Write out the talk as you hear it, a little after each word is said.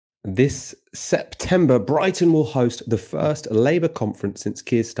This September, Brighton will host the first Labour conference since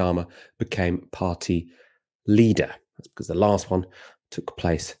Keir Starmer became party leader. That's because the last one took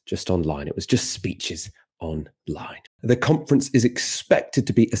place just online. It was just speeches online. The conference is expected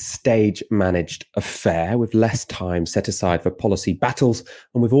to be a stage-managed affair with less time set aside for policy battles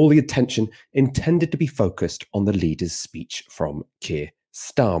and with all the attention intended to be focused on the leader's speech from Keir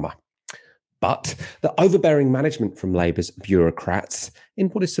Starmer. But the overbearing management from Labour's bureaucrats in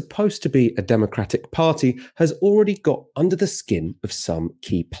what is supposed to be a democratic party has already got under the skin of some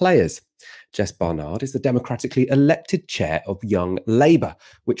key players. Jess Barnard is the democratically elected chair of Young Labour,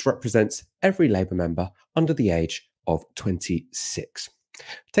 which represents every Labour member under the age of 26.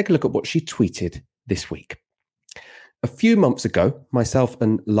 Take a look at what she tweeted this week. A few months ago, myself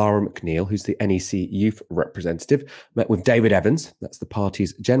and Lara McNeil, who's the NEC youth representative, met with David Evans, that's the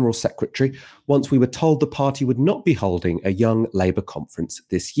party's general secretary, once we were told the party would not be holding a Young Labour conference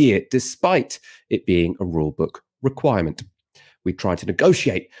this year, despite it being a rulebook requirement. We tried to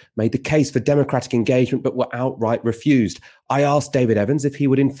negotiate, made the case for democratic engagement, but were outright refused. I asked David Evans if he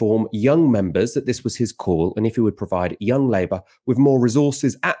would inform young members that this was his call and if he would provide Young Labour with more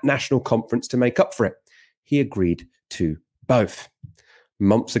resources at national conference to make up for it. He agreed to both.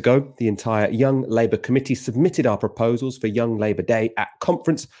 Months ago, the entire Young Labour committee submitted our proposals for Young Labour Day at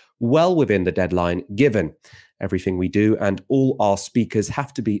conference well within the deadline given. Everything we do and all our speakers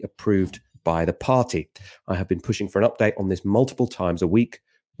have to be approved by the party. I have been pushing for an update on this multiple times a week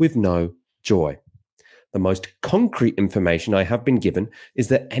with no joy. The most concrete information I have been given is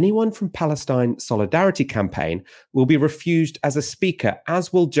that anyone from Palestine Solidarity Campaign will be refused as a speaker,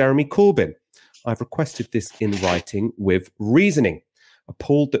 as will Jeremy Corbyn. I've requested this in writing with reasoning,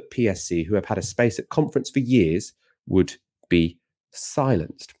 appalled that PSC, who have had a space at conference for years, would be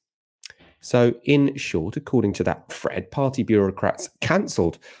silenced. So, in short, according to that thread, party bureaucrats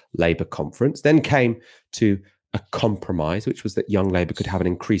cancelled Labour conference, then came to a compromise, which was that Young Labour could have an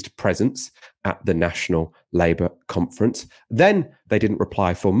increased presence at the National Labour conference. Then they didn't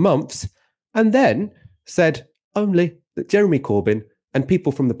reply for months, and then said only that Jeremy Corbyn and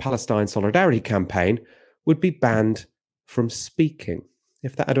people from the Palestine Solidarity Campaign would be banned from speaking.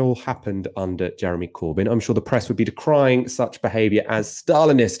 If that had all happened under Jeremy Corbyn, I'm sure the press would be decrying such behaviour as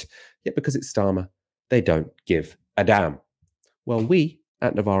Stalinist. Yet because it's Starmer, they don't give a damn. Well, we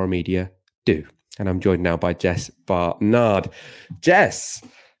at Novara Media do. And I'm joined now by Jess Barnard. Jess,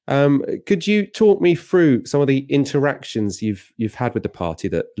 could you talk me through some of the interactions you've had with the party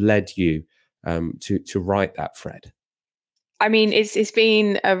that led you to write that thread? I mean, it's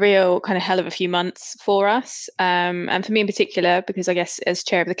been a real kind of hell of a few months for us, and for me in particular, because I guess as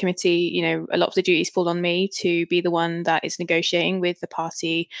chair of the committee, you know, a lot of the duties fall on me to be the one that is negotiating with the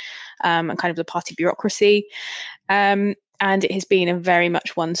party and kind of the party bureaucracy. And it has been a very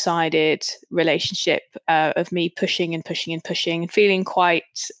much one-sided relationship of me pushing and pushing and pushing and feeling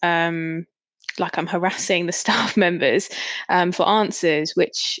quite like I'm harassing the staff members for answers,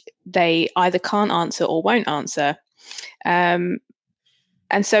 which they either can't answer or won't answer. And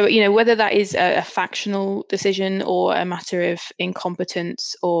so, you know, whether that is a factional decision or a matter of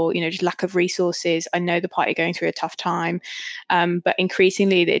incompetence or, you know, just lack of resources, I know the party are going through a tough time. But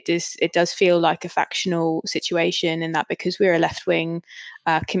increasingly, it does feel like a factional situation, in that because we're a left-wing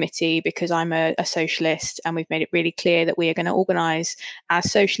committee, because I'm a socialist, and we've made it really clear that we are going to organise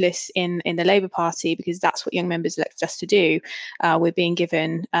as socialists in the Labour Party, because that's what young members elected us to do. We're being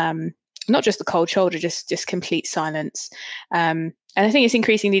given not just the cold shoulder, just complete silence. And I think it's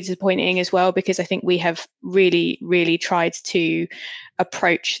increasingly disappointing as well, because I think we have really, really tried to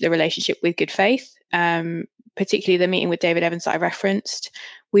approach the relationship with good faith, particularly the meeting with David Evans that I referenced.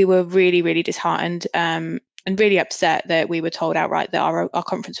 We were really, really disheartened and really upset that we were told outright that our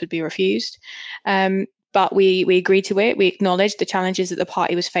conference would be refused. But we agreed to it. We acknowledged the challenges that the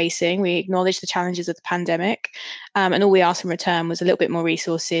party was facing. We acknowledged the challenges of the pandemic. And all we asked in return was a little bit more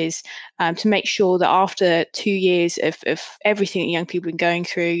resources to make sure that after 2 years of everything that young people have been going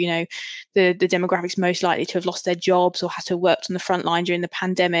through, you know, the demographics most likely to have lost their jobs or had to have worked on the front line during the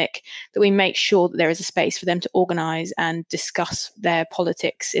pandemic, that we make sure that there is a space for them to organise and discuss their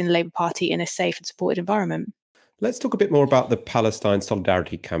politics in the Labour Party in a safe and supported environment. Let's talk a bit more about the Palestine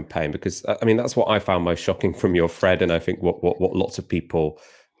Solidarity Campaign, because, I mean, that's what I found most shocking from your thread, and I think what lots of people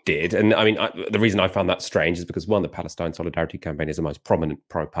did. And I mean, the reason I found that strange is because, one, the Palestine Solidarity Campaign is the most prominent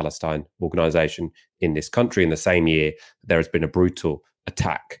pro-Palestine organisation in this country. In the same year, there has been a brutal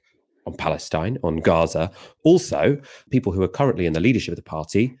attack on Palestine, on Gaza. Also, people who are currently in the leadership of the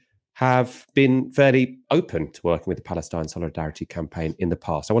party have been fairly open to working with the Palestine Solidarity Campaign in the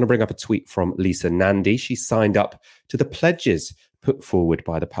past. I want to bring up a tweet from Lisa Nandy. She signed up to the pledges put forward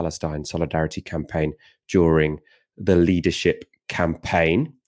by the Palestine Solidarity Campaign during the leadership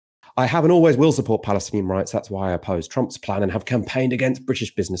campaign. I have and always will support Palestinian rights. That's why I oppose Trump's plan and have campaigned against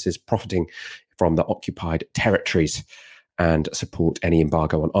British businesses profiting from the occupied territories and support any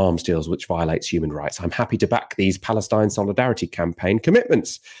embargo on arms deals which violates human rights. I'm happy to back these Palestine Solidarity Campaign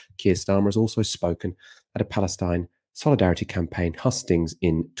commitments. Keir Starmer has also spoken at a Palestine Solidarity Campaign hustings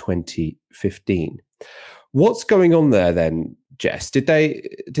in 2015. What's going on there then, Jess? Did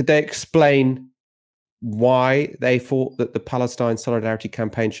they explain why they thought that the Palestine Solidarity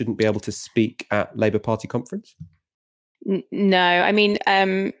Campaign shouldn't be able to speak at Labour Party conference? No, I mean,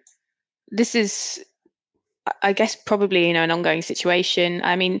 this is, I guess, probably an ongoing situation.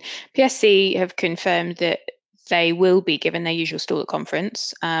 I mean, PSC have confirmed that they will be given their usual stall at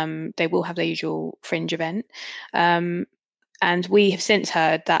conference. They will have their usual fringe event. And we have since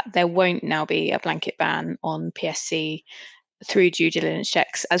heard that there won't now be a blanket ban on PSC through due diligence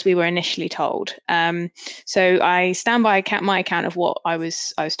checks, as we were initially told. So I stand by my account of what I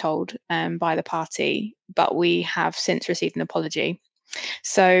was told by the party, but we have since received an apology.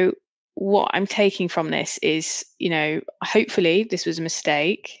 So what I'm taking from this is, hopefully this was a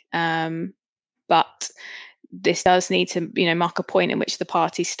mistake, but this does need to, mark a point in which the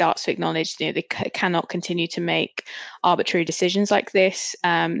party starts to acknowledge, they cannot continue to make arbitrary decisions like this.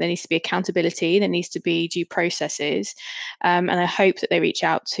 There needs to be accountability. There needs to be due processes. And I hope that they reach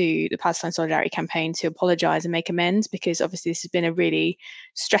out to the Palestine Solidarity Campaign to apologise and make amends, because obviously this has been a really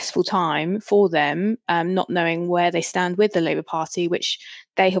stressful time for them, not knowing where they stand with the Labour Party, which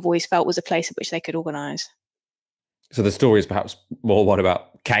they have always felt was a place at which they could organise. So the story is perhaps more one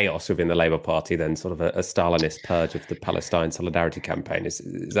about chaos within the Labour Party than sort of a Stalinist purge of the Palestine Solidarity Campaign. Is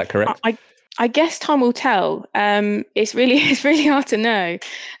that correct? I guess time will tell. It's really hard to know.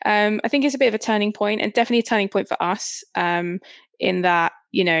 I think it's a bit of a turning point, and definitely a turning point for us, in that,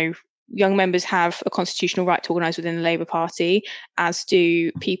 young members have a constitutional right to organise within the Labour Party, as do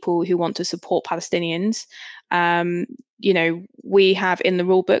people who want to support Palestinians. We have in the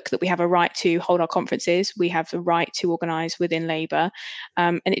rule book that we have a right to hold our conferences. We have the right to organise within Labour,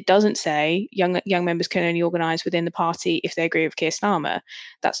 and it doesn't say young members can only organise within the party if they agree with Keir Starmer.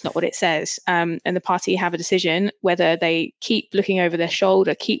 That's not what it says. And the party have a decision whether they keep looking over their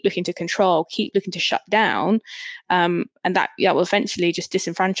shoulder, keep looking to control, keep looking to shut down, and that will eventually just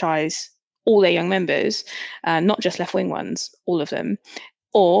disenfranchise all their young members, not just left-wing ones, all of them.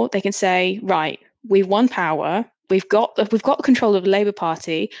 Or they can say, right, we've won power. We've got control of the Labour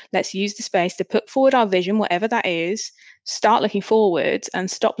Party. Let's use the space to put forward our vision, whatever that is, start looking forward and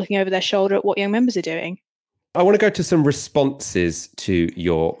stop looking over their shoulder at what young members are doing. I want to go to some responses to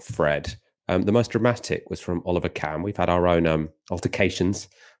your thread. The most dramatic was from Oliver Cam. We've had our own altercations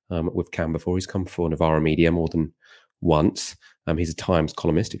with Cam before. He's come for Novara Media more than once. He's a Times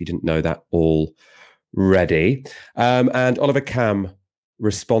columnist, if you didn't know that already. And Oliver Cam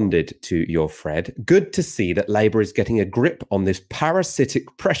responded to your thread. Good to see that Labour is getting a grip on this parasitic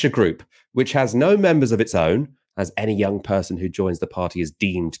pressure group, which has no members of its own, as any young person who joins the party is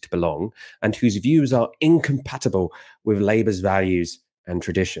deemed to belong, and whose views are incompatible with Labour's values and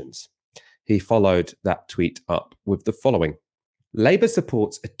traditions. He followed that tweet up with the following. Labour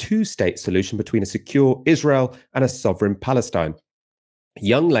supports a two-state solution between a secure Israel and a sovereign Palestine.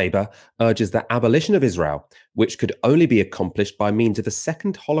 Young Labour urges the abolition of Israel, which could only be accomplished by means of a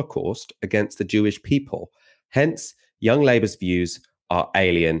second Holocaust against the Jewish people. Hence, Young Labour's views are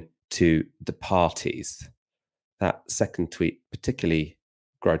alien to the parties. That second tweet, particularly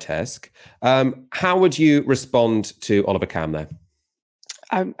grotesque. How would you respond to Oliver Cam there?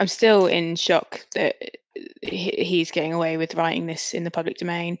 I'm still in shock that he's getting away with writing this in the public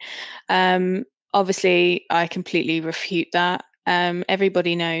domain. Obviously, I completely refute that.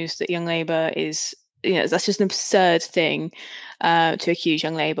 Everybody knows that Young Labour is, that's just an absurd thing to accuse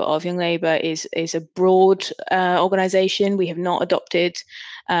Young Labour of. Young Labour is a broad organisation. We have not adopted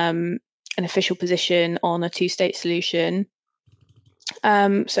an official position on a two-state solution.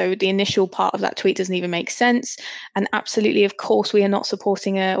 So the initial part of that tweet doesn't even make sense. And absolutely, of course, we are not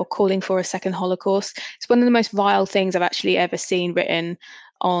supporting or calling for a second Holocaust. It's one of the most vile things I've actually ever seen written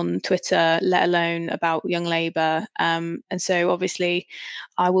on Twitter, let alone about Young Labour. And so obviously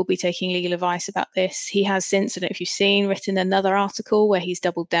I will be taking legal advice about this. He has since, I don't know if you've seen, written another article where he's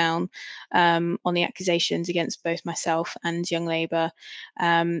doubled down on the accusations against both myself and Young Labour.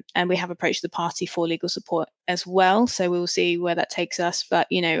 And we have approached the party for legal support as well. So we will see where that takes us. But,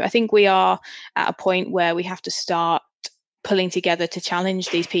 I think we are at a point where we have to start pulling together to challenge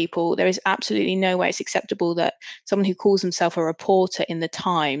these people. There is absolutely no way it's acceptable that someone who calls himself a reporter in the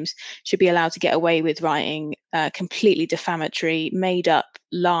Times should be allowed to get away with writing completely defamatory, made up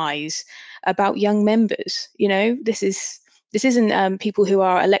lies about young members. This isn't people who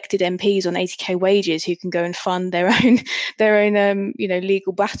are elected MPs on 80k wages who can go and fund their own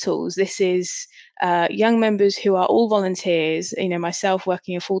legal battles. This is young members who are all volunteers. Myself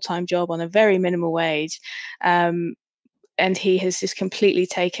working a full-time job on a very minimal wage. And he has just completely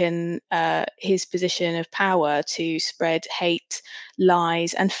taken his position of power to spread hate,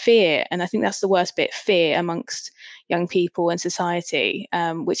 lies, and fear. And I think that's the worst bit, fear amongst young people and society,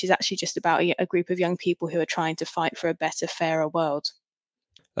 which is actually just about a group of young people who are trying to fight for a better, fairer world.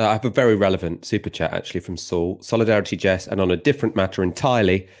 I have a very relevant super chat actually from Saul. Solidarity, Jess, and on a different matter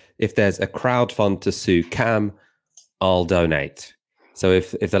entirely, if there's a crowd fund to sue Cam, I'll donate. So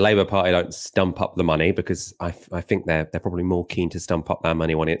if the Labour Party don't stump up the money, because I think they're probably more keen to stump up their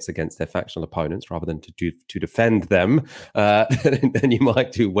money when it's against their factional opponents rather than to defend them, then you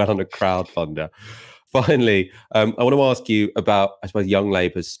might do well on a crowdfunder. Finally, I want to ask you about, I suppose, Young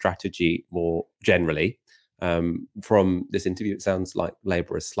Labour's strategy more generally. From this interview, it sounds like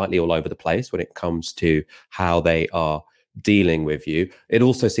Labour is slightly all over the place when it comes to how they are dealing with you. It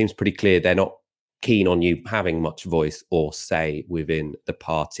also seems pretty clear they're not keen on you having much voice or say within the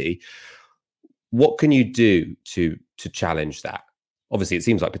party. What can you do to challenge that? Obviously, it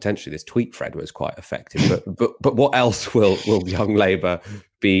seems like potentially this tweet thread was quite effective, but what else will Young Labour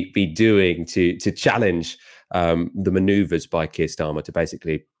be doing to challenge the manoeuvres by Keir Starmer to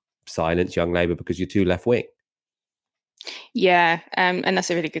basically silence Young Labour because you're too left wing? Yeah, and that's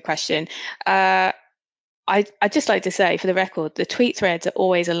a really good question. I'd just like to say, for the record, the tweet threads are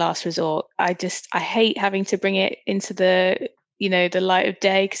always a last resort. I hate having to bring it into the light of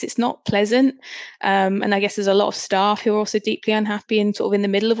day because it's not pleasant. And I guess there's a lot of staff who are also deeply unhappy and sort of in the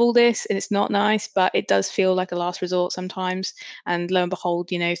middle of all this, and it's not nice, but it does feel like a last resort sometimes. And lo and behold,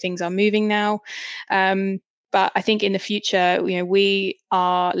 things are moving now. But I think in the future, we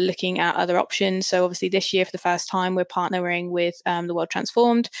are looking at other options. So obviously this year, for the first time, we're partnering with the World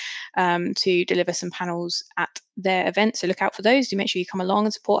Transformed to deliver some panels at their event. So look out for those. Do make sure you come along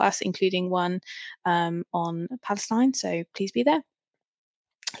and support us, including one on Palestine. So please be there.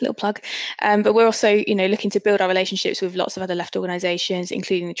 Little plug. But we're also, looking to build our relationships with lots of other left organisations,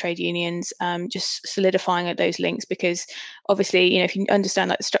 including the trade unions, just solidifying at those links, because obviously, if you understand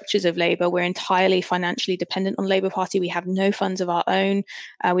the structures of Labour, we're entirely financially dependent on Labour Party. We have no funds of our own.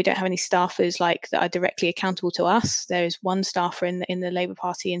 We don't have any staffers that are directly accountable to us. There is one staffer in the Labour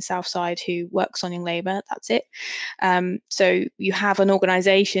Party in Southside who works on Young Labour. That's it. So you have an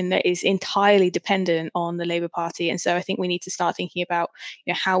organisation that is entirely dependent on the Labour Party, and so I think we need to start thinking about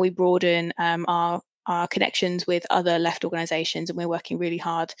how we broaden our connections with other left organisations, and we're working really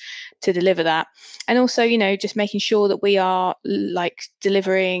hard to deliver that. And also, just making sure that we are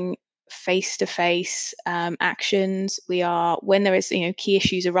delivering face-to-face actions. We are, when there is key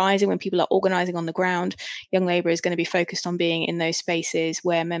issues arising, when people are organising on the ground, Young Labour is going to be focused on being in those spaces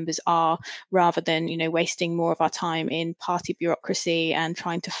where members are, rather than wasting more of our time in party bureaucracy and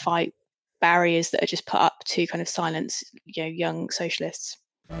trying to fight barriers that are just put up to kind of silence young socialists.